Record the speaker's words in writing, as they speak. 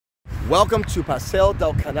Welcome to Paseo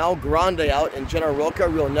del Canal Grande out in General Roca,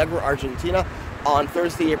 Rio Negro, Argentina on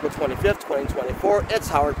Thursday, April 25th, 2024. It's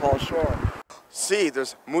Howard Paul Shore. Sí,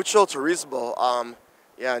 there's mucho turismo.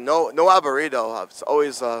 No aburrido. It's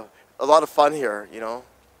always a lot of fun here, you know.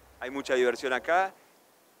 Hay mucha diversión acá.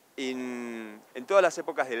 En todas las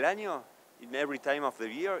épocas del año, in every time of the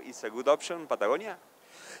year, is a good option, Patagonia?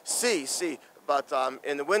 Sí. But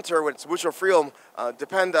in the winter, when it's mucho frío,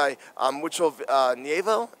 depende mucho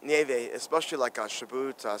nieve, especially like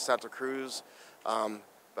Chubut, Santa Cruz.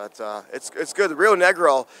 But it's good. Rio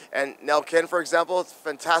Negro and Neuquén, for example, it's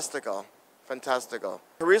fantastico.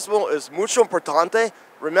 Turismo is mucho importante.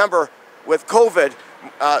 Remember, with COVID,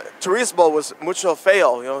 turismo was mucho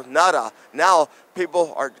feo, you know, nada. Now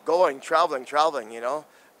people are traveling, you know,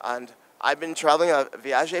 and I've been traveling a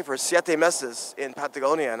viaje for 7 meses in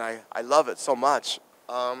Patagonia, and I love it so much.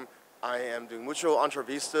 I am doing mucho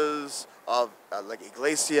entrevistas of like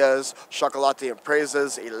iglesias, chocolate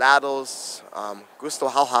empresas, helados, gusto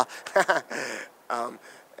jauja,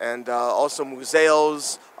 and also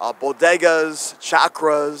museos, bodegas,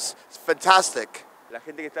 chakras. It's fantastic. La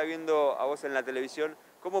gente que está viendo a vos en la televisión,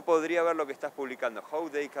 ¿cómo podría ver lo que estás publicando? How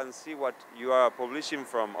they can see what you are publishing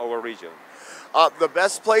from our region? The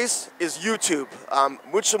best place is YouTube.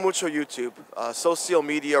 Mucho YouTube. Social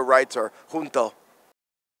media writer, junto.